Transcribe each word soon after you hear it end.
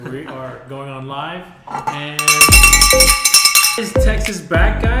We are going on live. And is Texas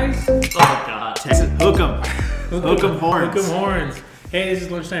back, guys? Oh, God. Texas, hook 'em. Hook 'em horns. Hook 'em horns. Hey, this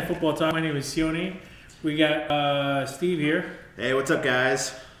is Lunchtime Football Talk. My name is Sione. We got Steve here. Hey, what's up,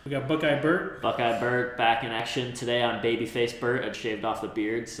 guys? We got Buckeye Bert. Buckeye Bert back in action today on Babyface Bert. I shaved off the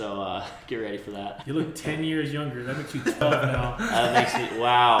beard, so get ready for that. You look 10 years younger. That makes you 12 now. That makes me,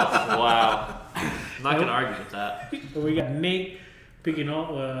 wow. I'm not going to argue with that. We got Nate picking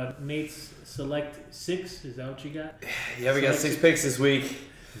all Nate's Select 6. Is that what you got? Yeah, we got 6 picks this week.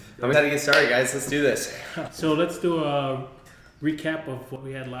 I'm excited to get started, guys. Let's do this. So let's do a recap of what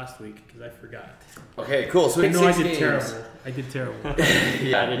we had last week, because I forgot. Okay, cool. So I know I did games. terrible. I did terrible.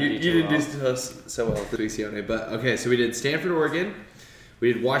 Yeah, you didn't do well. so well this week, Sione. But okay, so we did Stanford, Oregon.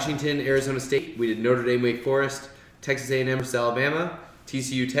 We did Washington, Arizona State. We did Notre Dame, Wake Forest. Texas A&M versus Alabama.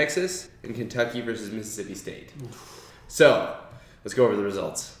 TCU, Texas. And Kentucky versus Mississippi State. So let's go over the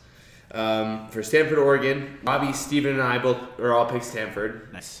results. For Stanford, Oregon, Bobby, Steven, and I all picked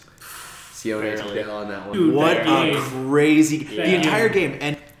Stanford. Nice. Sione took the L on that one. Dude, What that a game. crazy That the entire game. game.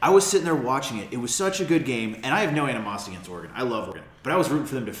 And I was sitting there watching it. It was such a good game. And I have no animosity against Oregon. I love Oregon. But I was rooting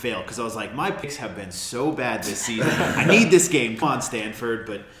for them to fail because I was like, my picks have been so bad this season. I need this game. Come on, Stanford.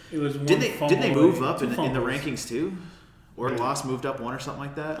 But It was one did they move fumble, up two in the fumbles. rankings too? Oregon lost, moved up one or something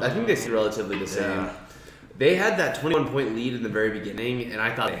like that? I think they stayed relatively the same. Yeah. They had that 21-point lead in the very beginning, and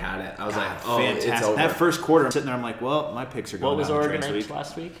I thought they had it. I was like, oh, fantastic. it's over. That first quarter, I'm sitting there, I'm like, well, my picks are going What was down the Oregon drain this ranked week.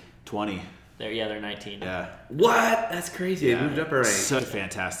 last week? 20. They're 19. Yeah. What? That's crazy. They moved up a rank. Such a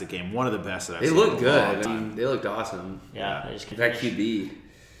fantastic game. One of the best that I've They seen looked in a long good. I time. mean, they looked awesome. Yeah, they just In couldn't fact, finish.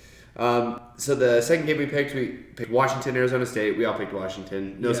 QB. So the second game we picked Washington, Arizona State. We all picked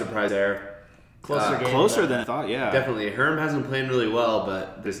Washington. No Yeah. surprise there. Closer game. Closer than I thought, yeah. Definitely. Herm hasn't played really well,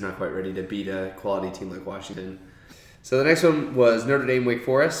 but is not quite ready to beat a quality team like Washington. So the next one was Notre Dame, Wake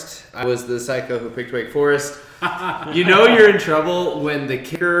Forest. I was the psycho who picked Wake Forest. You know you're in trouble when the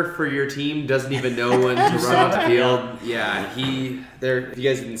kicker for your team doesn't even know when to run off the field. Yeah, if you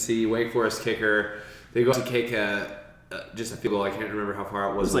guys didn't see, Wake Forest kicker, they go to kick just a field goal. I can't remember how far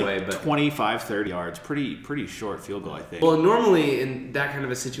it It was was away, like but 25, 30 yards. Pretty short field goal, I think. well, normally in that kind of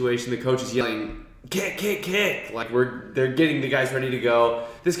a situation, the coach is yelling, kick, kick, kick. Like they're getting the guys ready to go.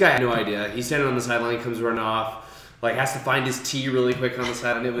 This guy had no idea. He's standing on the sideline, comes running off, like has to find his tee really quick on the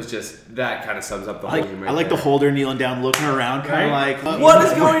side, and it was just, that kind of sums up the whole game right I like there. the holder kneeling down, looking around, kind of Right? like, What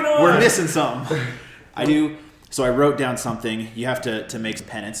is going on? We're missing something. I do. So I wrote down something. You have to make some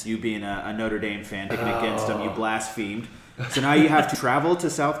penance. You being a Notre Dame fan, picking against them, you blasphemed. So now you have to travel to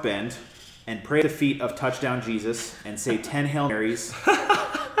South Bend and pray at the feet of Touchdown Jesus and say 10 Hail Marys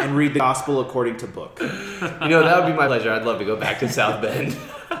and read the Gospel according to book. You know, that would be my pleasure. I'd love to go back to South Bend.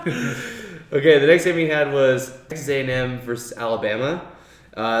 Okay, the next game we had was Texas A&M versus Alabama.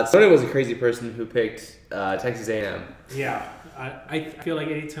 Sonny was a crazy person who picked Texas A&M. Yeah. I feel like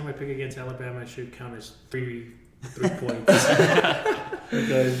anytime I pick against Alabama, it should count as three points.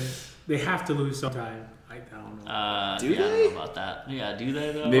 Because they have to lose sometime. I don't know. Do I don't they? know about that. Yeah, do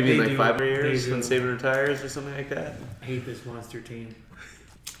they though? Maybe in They like do. 5 They years do. when Saban retires or something like that. I hate this monster team.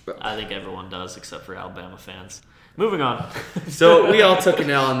 I think everyone does except for Alabama fans. Moving on. So we all took an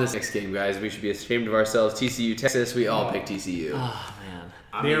L on this next game, guys. We should be ashamed of ourselves. TCU, Texas. We all picked TCU. Oh, man.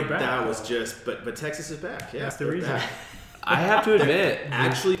 I They're mean, back. that was just, but Texas is back. Yeah, That's the they're reason. back. I have to admit,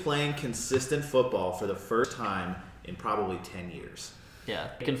 Actually playing consistent football for the first time in probably 10 years. Yeah,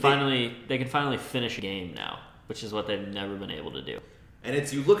 they can finally finish a game now, which is what they've never been able to do. And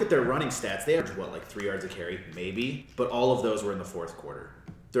it's, you look at their running stats, they average like 3 yards a carry, maybe, but all of those were in the fourth quarter.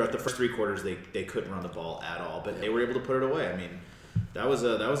 Throughout the first 3 quarters, they couldn't run the ball at all, but they were able to put it away. I mean, that was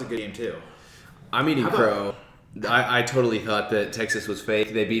a good game too. I'm eating How about- crow. I totally thought that Texas was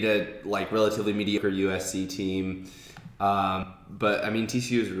fake. They beat a relatively mediocre USC team. But I mean,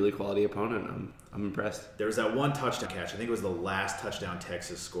 TCU is a really quality opponent. I'm impressed. There was that one touchdown catch. I think it was the last touchdown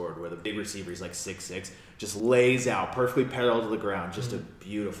Texas scored, where the big receiver, he's like 6'6", just lays out perfectly parallel to the ground. Just a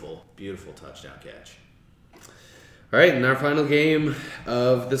beautiful, beautiful touchdown catch. All right, and our final game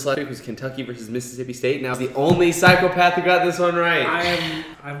of this last week was Kentucky versus Mississippi State. Now, the only psychopath who got this one right.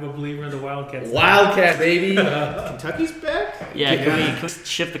 I'm a believer in the Wildcats. Wildcat, baby. Kentucky's back? Yeah, can we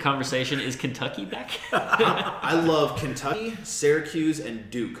shift the conversation? Is Kentucky back? I love Kentucky, Syracuse,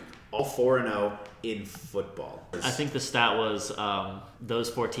 and Duke. All 4-0 in football. I think the stat was those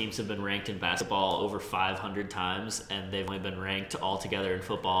 4 teams have been ranked in basketball over 500 times, and they've only been ranked all together in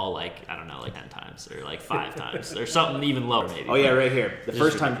football like 10 times or like 5 times or something even lower maybe. Oh yeah, right here. The It's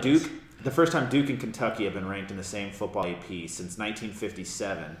first time ridiculous. Duke and Kentucky have been ranked in the same football AP since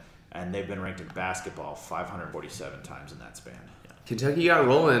 1957, and they've been ranked in basketball 547 times in that span. Kentucky got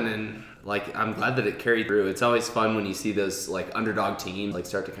rolling, and like I'm glad that it carried through. It's always fun when you see those like underdog teams like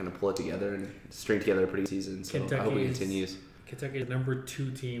start to kind of pull it together and string together a pretty good season. So I hope it continues. Kentucky is number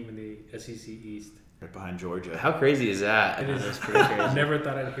 2 team in the SEC East. Right behind Georgia. How crazy is that? It is pretty crazy. I never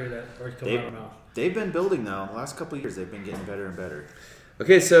thought I'd hear that or come out of my mouth. They've been building though. The last couple of years, they've been getting better and better.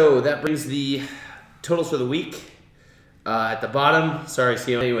 Okay, so that brings the totals for the week. At the bottom, sorry,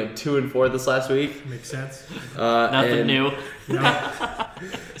 Sione went 2-4 this last week. Makes sense. Nothing new.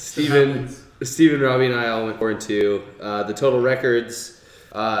 Steven, Robbie, and I all went 4-2. The total records,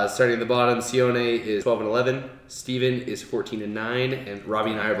 starting at the bottom, Sione is 12-11. Steven is 14-9, and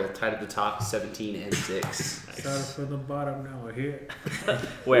Robbie and I are both tied at the top, 17-6. Started from the bottom, now we're here.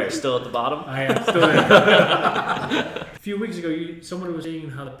 Where? Still at the bottom? I am still there. A few weeks ago, someone was saying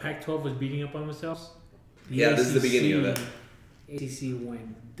how the Pac-12 was beating up on themselves. Yeah, this is the beginning of it. ACC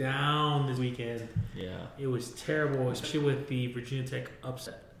went down this weekend. Yeah. It was terrible, especially with the Virginia Tech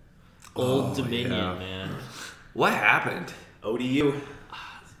upset. Old Dominion, man. What happened? ODU.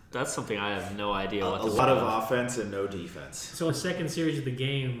 That's something I have no idea what A lot of offense and no defense. So the second series of the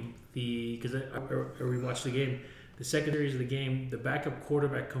game, because I rewatched the game, the second series of the game, the backup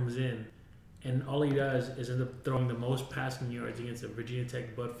quarterback comes in, and all he does is end up throwing the most passing yards against the Virginia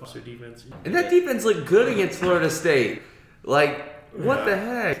Tech Bud Foster defense. And that defense looked good against Florida State. Like, what the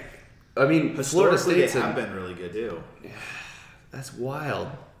heck? I mean, Florida State have been really good too. That's wild.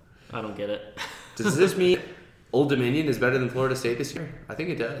 I don't get it. Does this mean Old Dominion is better than Florida State this year? I think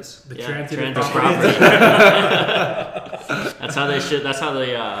it does. The transitive property. That's how they should. That's how the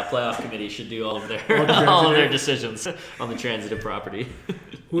playoff committee should do all of their decisions on the transitive property.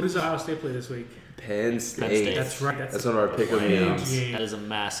 Who does Ohio State play this week? Penn State. That's right. That's one of our pick-em games. That is a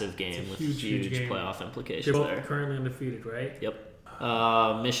massive game with huge game. playoff implications They're both there. currently undefeated, right? Yep.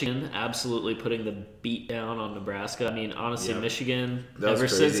 Michigan absolutely putting the beat down on Nebraska. I mean, honestly, Michigan ever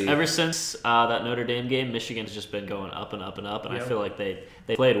since that Notre Dame game, Michigan's just been going up and up and up, and I feel like they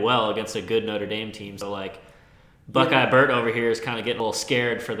played well against a good Notre Dame team. So like Buckeye Burt over here is kind of getting a little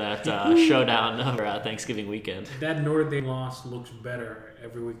scared for that showdown over Thanksgiving weekend. That Notre Dame loss looks better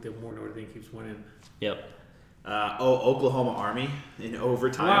every week. The more Notre Dame keeps winning. Yep. Oklahoma Army in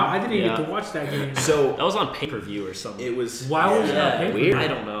overtime. Wow, I didn't even get to watch that game. So that was on pay-per-view or something. It was. Why was that pay-per-view? Weird. I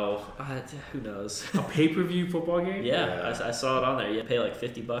don't know. Who knows? A pay-per-view football game? Yeah. I saw it on there. You had to pay like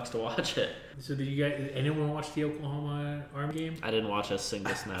 $50 to watch it. So did anyone watch the Oklahoma Army game? I didn't watch a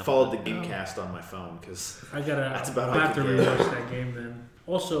single snap. I followed the Gamecast on my phone because I have to rewatch that game then.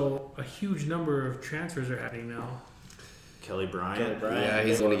 Also, a huge number of transfers are happening now. Kelly Bryant. Yeah,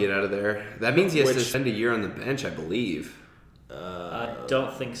 he's going to get out of there. That means he has to spend a year on the bench, I believe. I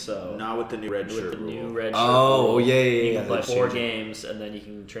don't think so. Not with the new red shirt rule. Yeah. You can play 4 games, and then you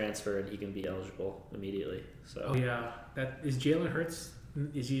can transfer, and he can be eligible immediately. So. Oh, yeah. Is Jalen Hurts,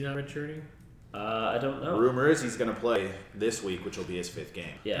 is he not redshirting? I don't know. Rumor is he's going to play this week, which will be his 5th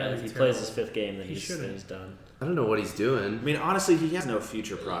game. Yeah, if he plays his 5th game, then he's done. I don't know what he's doing. I mean, honestly, he has no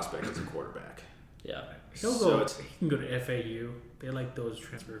future prospect as a quarterback. Yeah. He can go to FAU. They like those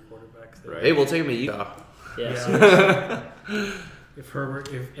transfer quarterbacks. Right. Hey, we'll take him to Utah. Yeah. If Herbert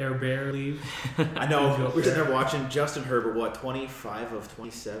leaves. I know. We're sitting there watching Justin Herbert, 25 of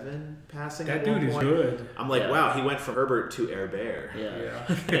 27 passing? That dude is good. I'm like, wow, he went from Herbert to Herbert.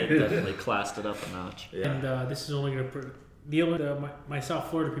 Yeah. Definitely classed it up a notch. Yeah. And this is only going to... my South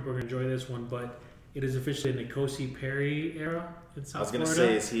Florida people are going to enjoy this one, but it is officially the N'Kosi Perry era in South Florida. I was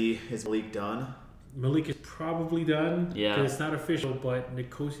going to say, is Malik done? Malik is probably done. Yeah, it's not official, but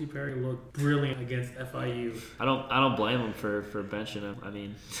N'Kosi Perry looked brilliant against FIU. I don't blame him for benching him. I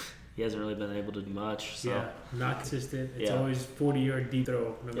mean, he hasn't really been able to do much. So. Yeah, not consistent. It's always 40-yard deep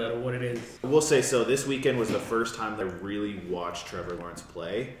throw, no matter what it is. I will say so. This weekend was the first time that I really watched Trevor Lawrence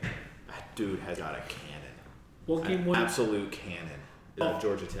play. That dude has got a cannon. What game was it? Absolute cannon.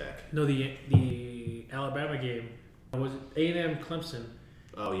 Georgia Tech. No, the Alabama game. Was it A&M Clemson?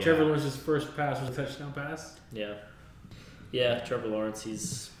 Oh, yeah. Trevor Lawrence's first pass was a touchdown pass. Yeah. Trevor Lawrence,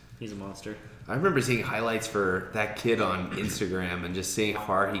 he's a monster. I remember seeing highlights for that kid on Instagram and just seeing how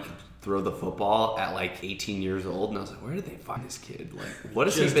far he could throw the football at like 18 years old, and I was like, where did they find this kid? Like, what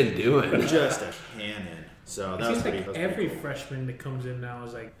has he been doing? Just a cannon. So that was pretty. Every freshman that comes in now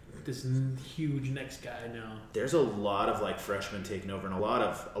is like this huge next guy now. There's a lot of like freshmen taking over, and a lot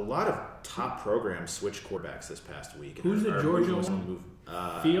of top programs switched quarterbacks this past week. Who's the Georgia one?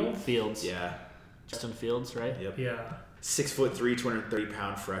 Fields. Yeah. Justin Fields, right? Yep. Yeah. 6'3",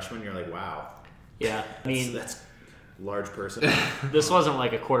 230-pound freshman. You're like, wow. Yeah. I mean, that's large person. This wasn't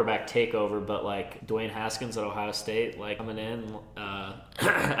like a quarterback takeover, but like Dwayne Haskins at Ohio State, like coming in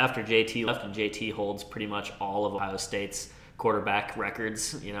after JT left, and JT holds pretty much all of Ohio State's quarterback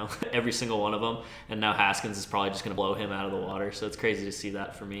records, every single one of them. And now Haskins is probably just going to blow him out of the water. So it's crazy to see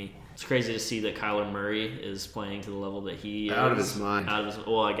that for me. It's crazy to see that Kyler Murray is playing to the level that he is. Out of his mind.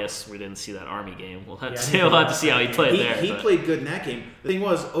 Well, I guess we didn't see that Army game. We'll have to see how he played there. He played good in that game. The thing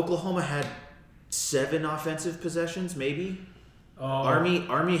was, Oklahoma had 7 offensive possessions, maybe.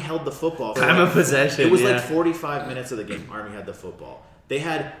 Army held the football. Time of possession. It was like 45 minutes of the game. Army had the football. They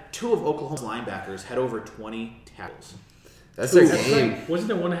had 2 of Oklahoma's linebackers had over 20 tackles. That's their game. Wasn't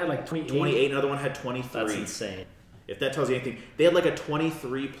there one that had like 28? Another one had 23. That's insane. If that tells you anything, they had like a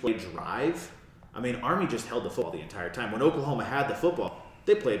 23-play drive. I mean, Army just held the football the entire time. When Oklahoma had the football,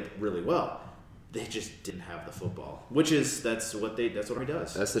 they played really well. They just didn't have the football, that's what Army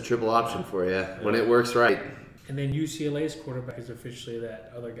does. That's the triple option for you when it works right. And then UCLA's quarterback is officially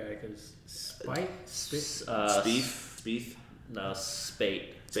that other guy because Spieth. No,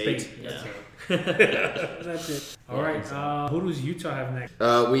 Spate. Yeah. That's it. All right. Who does Utah have next?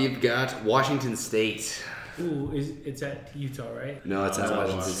 We've got Washington State. Ooh, it's at Utah, right? No, it's at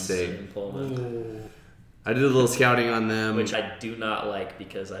Washington State. In Pullman. Ooh. I did a little scouting on them. Which I do not like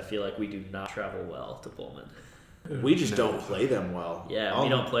because I feel like we do not travel well to Pullman. We just don't play them well. Yeah, we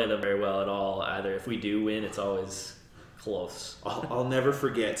don't play them very well at all either. If we do win, it's always close. I'll never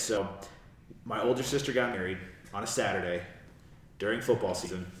forget. So, my older sister got married on a Saturday during football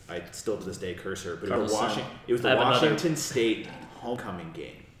season. I still to this day curse her, but it was the Washington State homecoming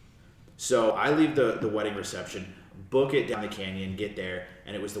game. So I leave the wedding reception, book it down the canyon, get there,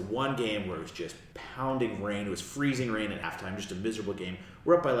 and it was the one game where it was just pounding rain. It was freezing rain at halftime, just a miserable game.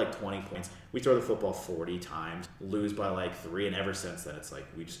 We're up by like 20 points. We throw the football 40 times, lose by like 3, and ever since then it's like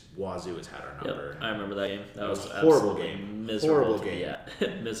WAZZU has had our number. Yep, I remember that game. That was a horrible game. Miserable. Horrible game. Yeah,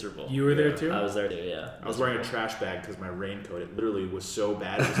 miserable. You were there too? I was there too, yeah. I was wearing a trash bag because my raincoat, it literally was so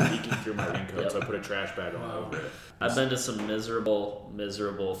bad, it was leaking through my raincoat, so I put a trash bag on over it. I've been to some miserable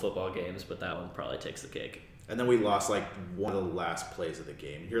football games, but that one probably takes the cake. And then we lost like one of the last plays of the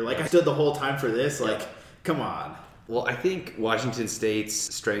game. You're like, I stood the whole time for this? Like, come on. Well, I think Washington State's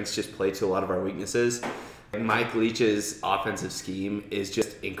strengths just play to a lot of our weaknesses. Mike Leach's offensive scheme is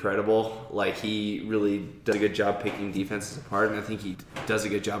just incredible. Like, he really does a good job picking defenses apart, and I think he does a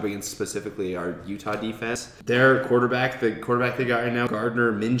good job against specifically our Utah defense. Their quarterback, the quarterback they got right now,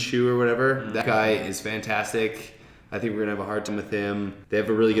 Gardner Minshew or whatever, that guy is fantastic. I think we're going to have a hard time with him. They have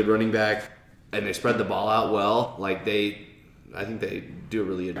a really good running back, and they spread the ball out well. Like, I think they do a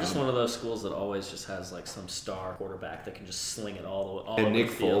really good job. Just one of those schools that always just has like some star quarterback that can just sling it all and over Nick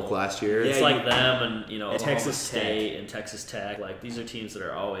the field. Folk last year. It's like them and Oklahoma Texas State and Texas Tech. Like, these are teams that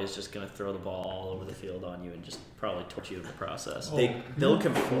are always just going to throw the ball all over the field on you and just probably torch you in the process. They'll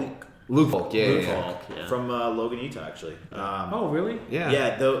complete. Luke Folk, Luke Folk, from Logan, Utah, actually. Oh, really? Yeah.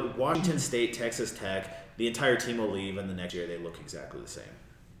 Yeah, the Washington State, Texas Tech, the entire team will leave, and the next year they look exactly the same.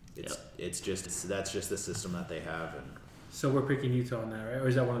 That's just the system that they have. And so we're picking Utah on that, right? Or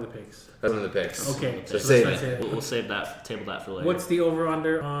is that one of the picks? That's one of the picks. Okay. So let's save not it. say that. We'll save that, table that for later. What's the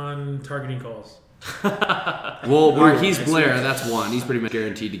over-under on targeting calls? Well, Marquise Blair, that's one. He's pretty much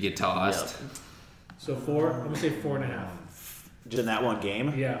guaranteed to get tossed. Yep. So 4? I'm going to say 4.5. just in that one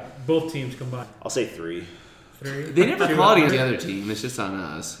game, Yeah, both teams combined. I'll say 3. 3? They never call it against the other team. It's just on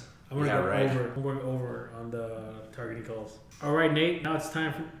us. I'm going to Yeah, go right. over. I'm going over on the targeting calls. All right, Nate. Now it's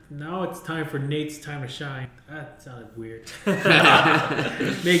time for Nate's time to shine. That sounded weird.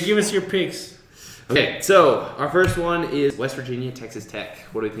 Nate, give us your picks. Okay, so our first one is West Virginia, Texas Tech.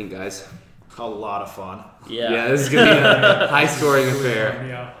 What do you think, guys? A lot of fun. Yeah. This is going to be a high-scoring affair.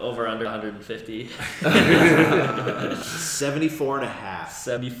 Yeah. Over under 150. 74.5.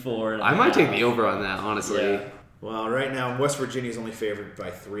 74. I might take the over on that, honestly. Yeah. Well, right now West Virginia is only favored by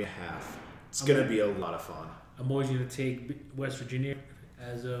 3.5. It's gonna be a lot of fun. I'm always going to take West Virginia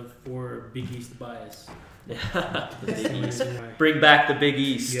for Big East bias. Bring back the Big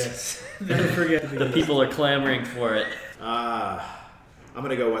East. Yes. Never forget The people are clamoring for it. I'm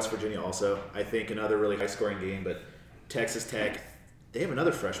gonna go West Virginia also. I think another really high-scoring game, but Texas Tech, they have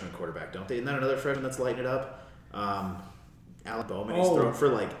another freshman quarterback, don't they? Isn't that another freshman that's lighting it up? Alan Bowman, he's thrown for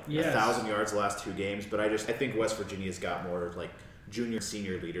like 1,000 yards the last 2 games, but I think West Virginia's got more like junior,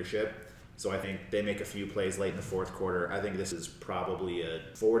 senior leadership. So I think they make a few plays late in the fourth quarter. I think this is probably a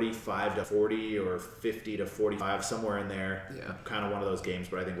 45-40 or 50-45, somewhere in there. Yeah. Kind of one of those games,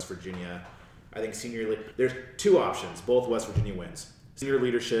 but I think West Virginia, there's 2 options. Both West Virginia wins. Senior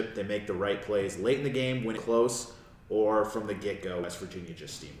leadership, they make the right plays late in the game, win it close, or from the get-go, West Virginia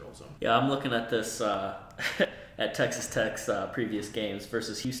just steamrolls them. Yeah, I'm looking at this at Texas Tech's previous games.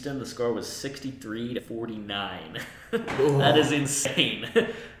 Versus Houston, the score was 63-49. That is insane.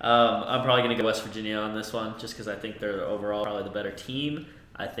 I'm probably going to go West Virginia on this one, just because I think they're overall probably the better team.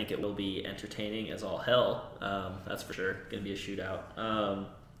 I think it will be entertaining as all hell. That's for sure. Going to be a shootout.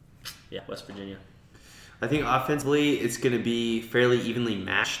 West Virginia. I think offensively it's going to be fairly evenly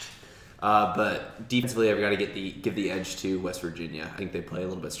matched, but defensively I've got to give the edge to West Virginia. I think they play a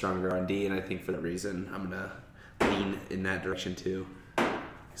little bit stronger on D, and I think for that reason I'm going to lean in that direction too.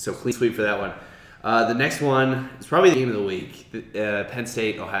 So clean sweep for that one. The next one is probably the game of the week. Penn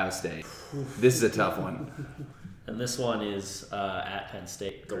State, Ohio State. This is a tough one. And this one is at Penn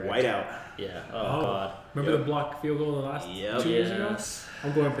State. The correct? whiteout. Yeah. Oh, God. Remember the blocked field goal the last 2 years ago?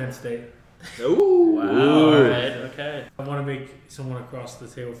 I'm going Penn State. Ooh. Wow. All right. Okay. I want to make someone across the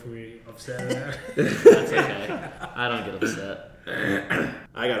table from me upset. That's okay. I don't get upset.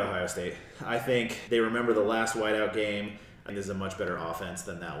 I got Ohio State. I think they remember the last whiteout game. I think this is a much better offense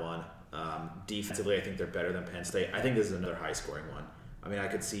than that one. Defensively, I think they're better than Penn State. I think this is another high-scoring one. I mean, I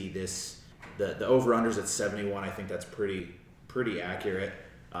could see this. The over-unders at 71. I think that's pretty accurate.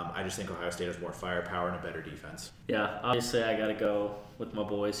 I just think Ohio State has more firepower and a better defense. Yeah, obviously I got to go with my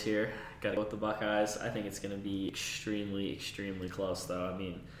boys here. Got to go with the Buckeyes. I think it's going to be extremely, extremely close, though. I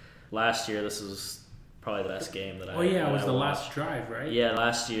mean, last year this was probably the best game that I Oh, yeah, it was I the watched. last drive, right? Yeah,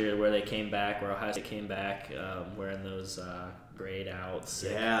 last year where they came back, where Ohio State came back, wearing those grayed out.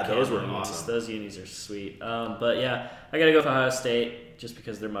 sick Yeah, those were camo unis. awesome. Those unis are sweet. But yeah, I got to go with Ohio State just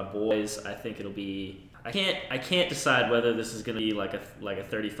because they're my boys. I think it'll be. I can't decide whether this is going to be like a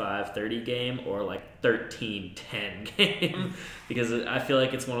 35-30 game or like 13-10 game because I feel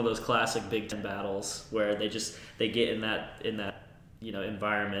like it's one of those classic Big Ten battles where they get in that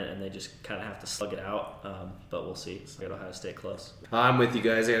environment and they just kind of have to slug it out. But we'll see. I got Ohio State close. I'm with you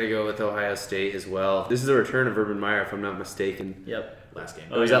guys. I got to go with Ohio State as well. This is the return of Urban Meyer, if I'm not mistaken. Yep. Last game.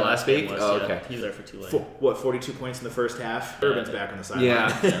 Oh, was that last week? Was, Oh, yeah. okay. He was there for Tulane. 42 points in the first half. Urban's back on the sideline.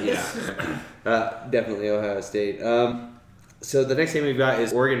 Yeah. Definitely Ohio State. So the next game we've got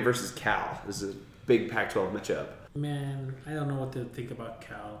is Oregon versus Cal. This is a big Pac-12 matchup. Man, I don't know what to think about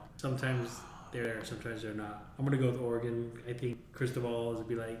Cal. Sometimes they're there, sometimes they're not. I'm going to go with Oregon. I think Cristobal will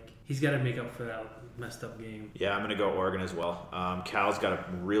be like, he's got to make up for that messed up game. Yeah, I'm going to go Oregon as well. Cal's got a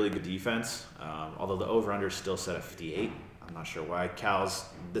really good defense, although the over-under is still set at 58. I'm not sure why. The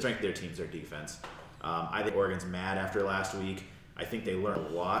strength of their team is their defense. I think Oregon's mad after last week. I think they learned a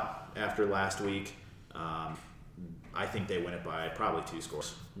lot after last week. I think they win it by probably 2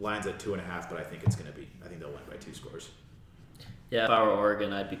 scores. Line's at 2.5, but I think they'll win by 2 scores. Yeah, if I were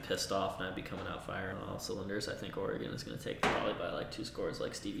Oregon, I'd be pissed off and I'd be coming out firing on all cylinders. I think Oregon is going to take it probably by like 2 scores,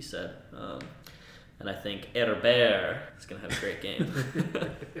 like Stevie said. And I think Herbert is going to have a great game.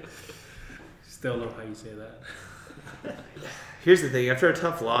 Still know how you say that. Here's the thing. After a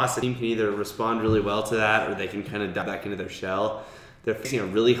tough loss, a team can either respond really well to that or they can kind of dive back into their shell. They're facing a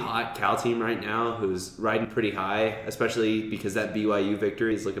really hot Cal team right now who's riding pretty high, especially because that BYU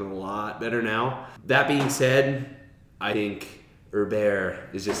victory is looking a lot better now. That being said, I think Herbert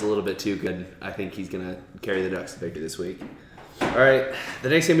is just a little bit too good. I think he's going to carry the Ducks to victory this week. All right, the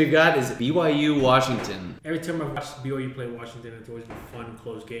next game we've got is BYU-Washington. Every time I've watched BYU play Washington, it's always been a fun,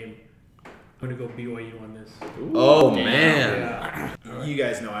 close game. I'm going to go BYU on this. Oh, damn. man. Yeah. You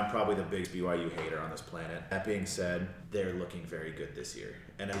guys know I'm probably the biggest BYU hater on this planet. That being said, they're looking very good this year.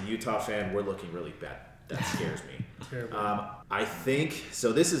 And as a Utah fan, we're looking really bad. That scares me. Terrible. I think,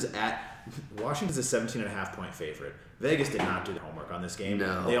 so this is Washington's a 17.5 point favorite. Vegas did not do their homework on this game.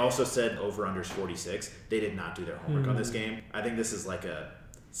 No. They also said over-unders 46. They did not do their homework on this game. I think this is like a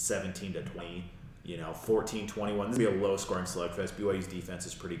 17-20, 14-21. This will be a low-scoring slugfest. BYU's defense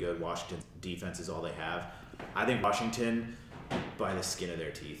is pretty good. Washington's defense is all they have. I think Washington by the skin of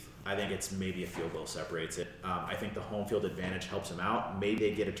their teeth. I think it's maybe a field goal separates it. I think the home field advantage helps them out. Maybe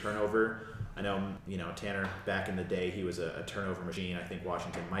they get a turnover. I know, Tanner, back in the day, he was a turnover machine. I think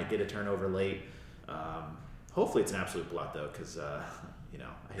Washington might get a turnover late. Hopefully it's an absolute blot, though, because, I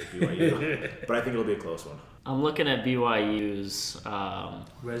hate BYU. But I think it'll be a close one. I'm looking at BYU's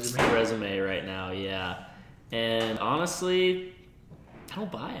resume right now, yeah. And honestly, I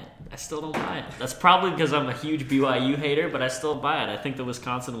don't buy it. I still don't buy it. That's probably because I'm a huge BYU hater, but I still don't buy it. I think the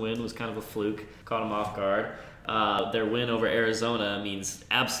Wisconsin win was kind of a fluke, caught them off guard. Their win over Arizona means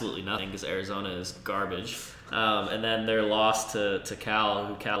absolutely nothing because Arizona is garbage. And then their loss to Cal,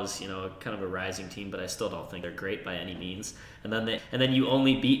 who Cal is kind of a rising team, but I still don't think they're great by any means. And then you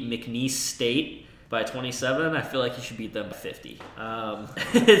only beat McNeese State, by 27. I feel like you should beat them by 50.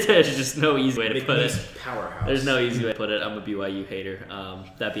 There's just no easy way to put it. Powerhouse. There's no easy way to put it. I'm a BYU hater.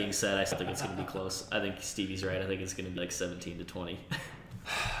 That being said, I still think it's going to be close. I think Stevie's right. I think it's going to be like 17-20.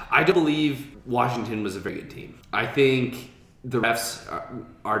 I do believe Washington was a very good team. I think the refs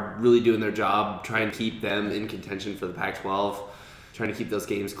are really doing their job trying to keep them in contention for the Pac-12, trying to keep those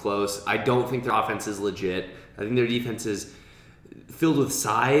games close. I don't think their offense is legit. I think their defense is filled with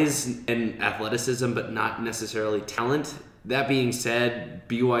size and athleticism, but not necessarily talent. That being said,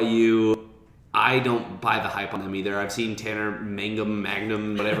 BYU, I don't buy the hype on them either. I've seen Tanner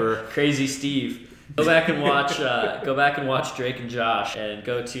Magnum, whatever. Crazy Steve. Go back and watch Drake and Josh, and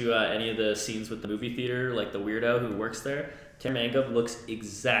go to any of the scenes with the movie theater, like the weirdo who works there. Tim Mangum looks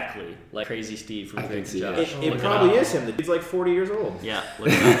exactly like Crazy Steve from Drake and Josh. It probably is him. The dude's like 40 years old. Yeah, look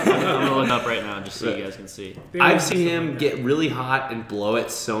it up. I'm gonna look up right now just so you guys can see. I've seen him get really hot and blow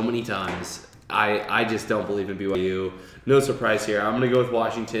it so many times. I just don't believe in BYU. No surprise here. I'm gonna go with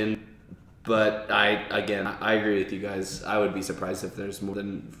Washington. But I agree with you guys. I would be surprised if there's more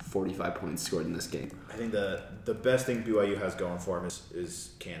than 45 points scored in this game. I think the best thing BYU has going for him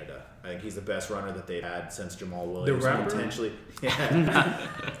is Canada. I think he's the best runner that they've had since Jamal Williams. The rapper?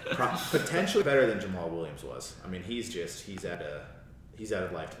 Potentially better than Jamal Williams was. I mean, he's added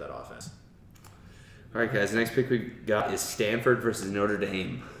life to that offense. All right, guys. The next pick we got is Stanford versus Notre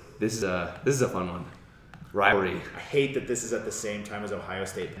Dame. This is a fun one. Rivalry. I hate that this is at the same time as Ohio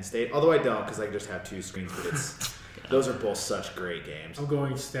State and Penn State. Although I don't, because I can just have two screens. But those are both such great games. I'm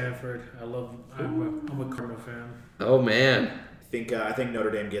going Stanford. I'm a Cardinal fan. Oh man. I think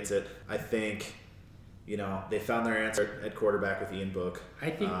Notre Dame gets it. I think, they found their answer at quarterback with Ian Book. I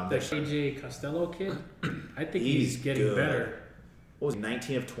think the KJ Costello kid. I think he's getting good. better. What was he,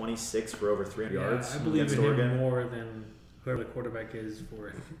 19 of 26 for over 300 yards? I believe against in Oregon. him more than whoever the quarterback is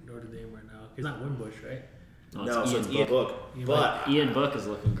for Notre Dame right now. He's not Wimbush, right? No, it's Ian Book. But Ian Book is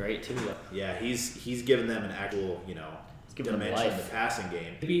looking great too. Yeah, he's given them an actual, dimension in the passing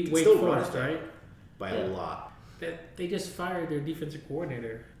game. They beat He Wake still Forest, runs right? By a lot. They just fired their defensive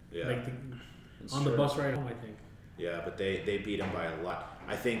coordinator. Yeah. On the bus ride home, I think. Yeah, but they beat him by a lot.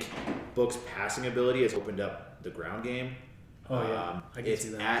 I think Book's passing ability has opened up the ground game. Oh, yeah. I can see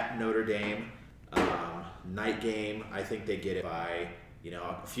that. It's at Notre Dame. Night game, I think they get it by,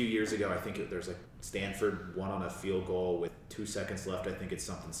 a few years ago, I think there's like Stanford won on a field goal with 2 seconds left. I think it's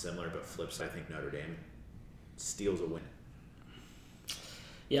something similar, but flips. I think Notre Dame steals a win.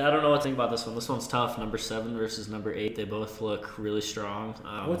 Yeah, I don't know what to think about this one. This one's tough. Number 7 versus number 8. They both look really strong.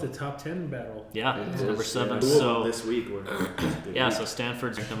 What's a top 10 battle? Yeah, it's number 7. Yeah. So this week. so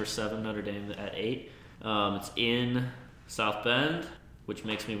Stanford's number 7, Notre Dame at 8. It's in South Bend, which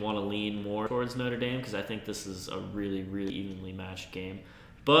makes me want to lean more towards Notre Dame because I think this is a really, really evenly matched game.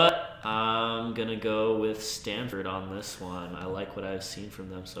 But I'm going to go with Stanford on this one. I like what I've seen from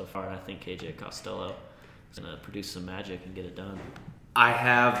them so far, and I think KJ Costello is going to produce some magic and get it done. I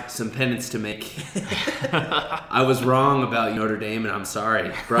have some penance to make. I was wrong about Notre Dame, and I'm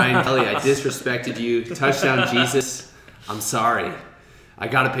sorry. Brian Kelly, I disrespected you. Touchdown Jesus, I'm sorry. I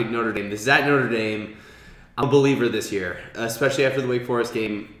got to pick Notre Dame. This is at Notre Dame. I'm a believer this year, especially after the Wake Forest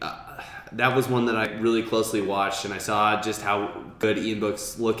game. That was one that I really closely watched, and I saw just how good Ian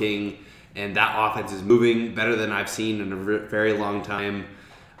Book's looking, and that offense is moving better than I've seen in a very long time.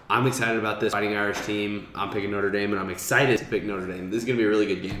 I'm excited about this Fighting Irish team. I'm picking Notre Dame, and I'm excited to pick Notre Dame. This is going to be a really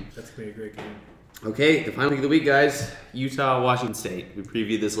good game. That's going to be a great game. Okay, the final pick of the week, guys. Utah, Washington State. We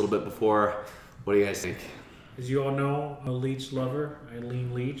previewed this a little bit before. What do you guys think? As you all know, I'm a Leach lover. I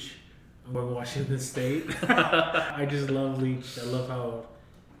lean Leach. I'm going Washington State. I just love Leach. I love how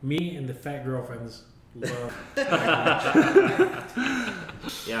me and the fat girlfriends love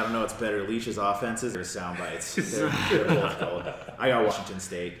Yeah, I don't know what's better, Leach's offenses or sound bites. They're both gold. I got Washington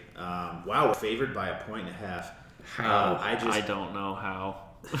State. Wow, we're favored by 1.5. How? I don't know how.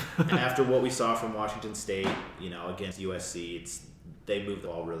 And after what we saw from Washington State, against USC, they moved the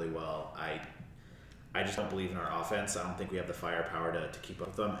ball really well. I just don't believe in our offense. I don't think we have the firepower to keep up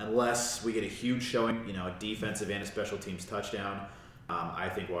with them unless we get a huge showing, a defensive and a special teams touchdown. I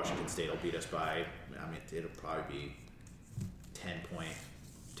think Washington State will beat us by, it'll probably be 10-point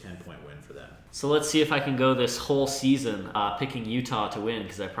win for them. So let's see if I can go this whole season picking Utah to win,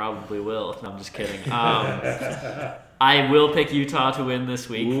 because I probably will. No, I'm just kidding. I will pick Utah to win this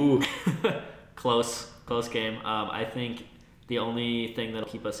week. Ooh. Close game. I think the only thing that'll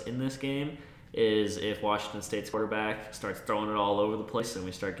keep us in this game is if Washington State's quarterback starts throwing it all over the place and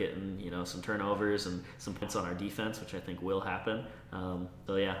we start getting, some turnovers and some points on our defense, which I think will happen. I'm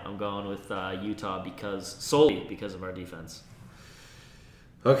going with Utah solely because of our defense.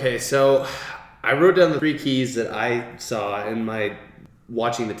 Okay, so I wrote down the 3 keys that I saw in my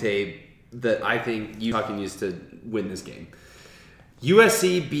watching the tape that I think Utah can use to win this game.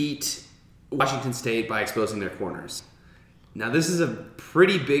 USC beat Washington State by exposing their corners. Now, this is a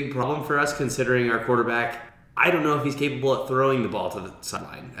pretty big problem for us considering our quarterback. I don't know if he's capable of throwing the ball to the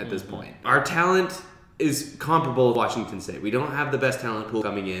sideline at this point. Our talent is comparable to Washington State. We don't have the best talent pool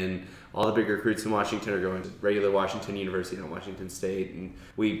coming in. All the big recruits in Washington are going to regular Washington University, not Washington State, and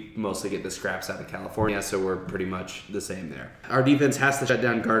we mostly get the scraps out of California, so we're pretty much the same there. Our defense has to shut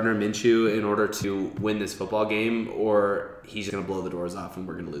down Gardner Minshew in order to win this football game, or he's just going to blow the doors off and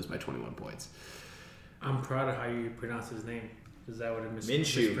we're going to lose by 21 points. I'm proud of how you pronounce his name. Is that what it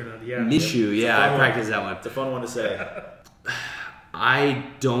Minshew. Yeah. Minshew, yeah, I practiced that one. It's a fun one to say. I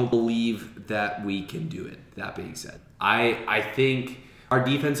don't believe that we can do it, that being said. I think our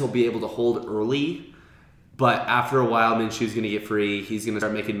defense will be able to hold early, but after a while, Minshew's going to get free. He's going to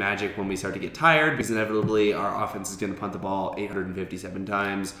start making magic when we start to get tired, because inevitably our offense is going to punt the ball 857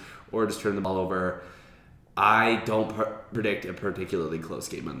 times or just turn the ball over. I don't predict a particularly close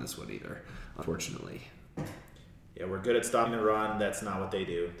game on this one either, unfortunately. Yeah, we're good at stopping the run. That's not what they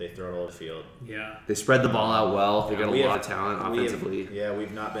do. They throw it all over the field. Yeah. They spread the ball out well. They got a lot of talent offensively.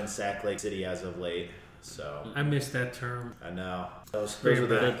 We've not been Sack Lake City as of late. So I missed that term. I know. Those are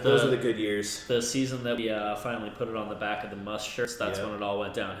the good years. The season that we finally put it on the back of the Must shirts, that's when it all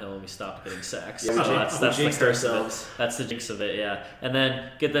went downhill and we stopped getting sacks. Yeah, that's the jinxed curse of ourselves. it. That's the jinx of it, yeah. And then,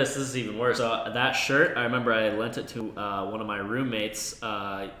 get this is even worse. That shirt, I remember I lent it to one of my roommates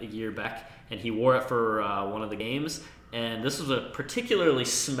a year back, and he wore it for one of the games. And this was a particularly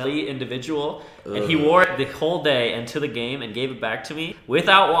smelly individual, and he wore it the whole day and to the game and gave it back to me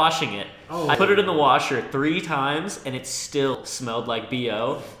without washing it. Oh. I put it in the washer 3 times, and it still smelled like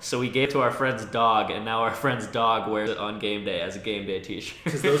BO. So we gave it to our friend's dog, and now our friend's dog wears it on game day as a game day t-shirt.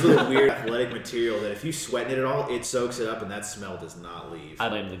 Because those are the weird athletic material that if you sweat in it at all, it soaks it up, and that smell does not leave. I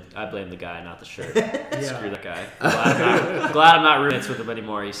blame the guy, not the shirt. Screw that guy. Glad I'm not roommates with him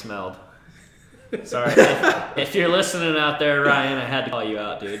anymore. He smelled. Sorry. If you're listening out there, Ryan, I had to call you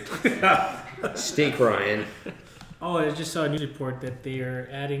out, dude. Stink, Ryan. Oh, I just saw a news report that they are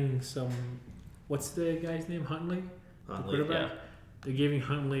adding some. What's the guy's name? Huntley? The quarterback? Yeah. They're giving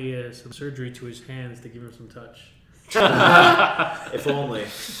Huntley some surgery to his hands to give him some touch. If only.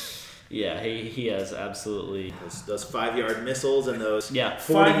 Yeah, he has absolutely. Those 5-yard missiles and those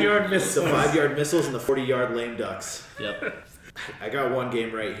 5-yard missiles. The 5-yard missiles and the 40-yard lame ducks. Yep. I got one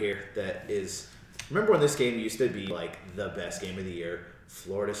game right here that is. Remember when this game used to be like the best game of the year?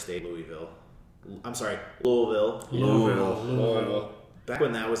 Florida State, Louisville. Louisville. Back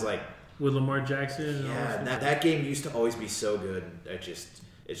when that was like With Lamar Jackson. And yeah, that game used to always be so good.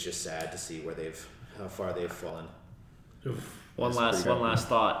 It's just sad to see how far they've fallen. Oof. One last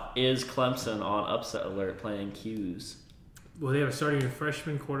thought. Is Clemson on upset alert playing Q's? Well, they have starting a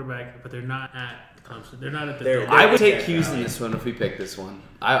freshman quarterback, but they're not at Clemson. They're not at the. I would take Q's in this one if we pick this one.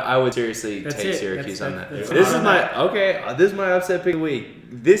 I would seriously take Syracuse on that. This is my upset pick of the week.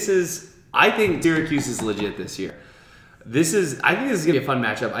 I think Syracuse is legit this year. I think this is gonna be a fun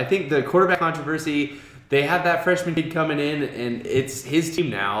matchup. I think the quarterback controversy. They have that freshman kid coming in, and it's his team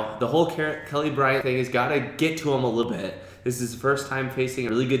now. The whole Kelly Bryant thing has got to get to him a little bit. This is his first time facing a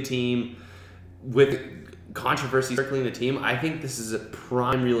really good team with controversy circling the team. I think this is a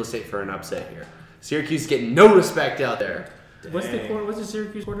prime real estate for an upset here. Syracuse getting no respect out there. What's the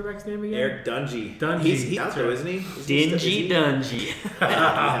Syracuse quarterback's name again? Eric Dungy. He's out there, isn't he? Dungy.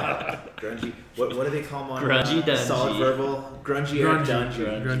 Grungy. What do they call him on Grungy Dungy. Solid Verbal? Grungy Eric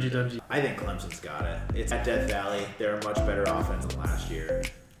Dungy. Grungy Dungy. I think Clemson's got it. It's at Death Valley. They're a much better offense than last year.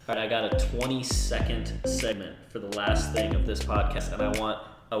 All right, I got a 20-second segment for the last thing of this podcast, and I want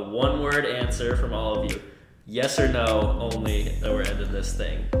a one-word answer from all of you. Yes or no only that we're ending this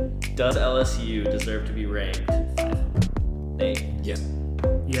thing. Does LSU deserve to be ranked 5? Nate? Yes.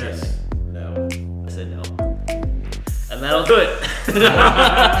 Yes. No. I said no. And that'll do it.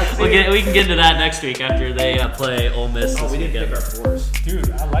 We can get into that next week after they play Ole Miss this We didn't weekend. pick our fours.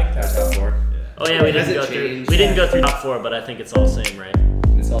 Dude, I like that. Top four. Oh yeah, we Has didn't it go through. changed? We didn't go through top 4, but I think it's all the same, right?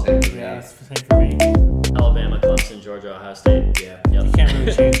 It's all same. Yeah, it's the same for me. Alabama, Clemson, Georgia, Ohio State. Yeah. Yep. You can't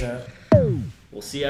really change that. We'll see you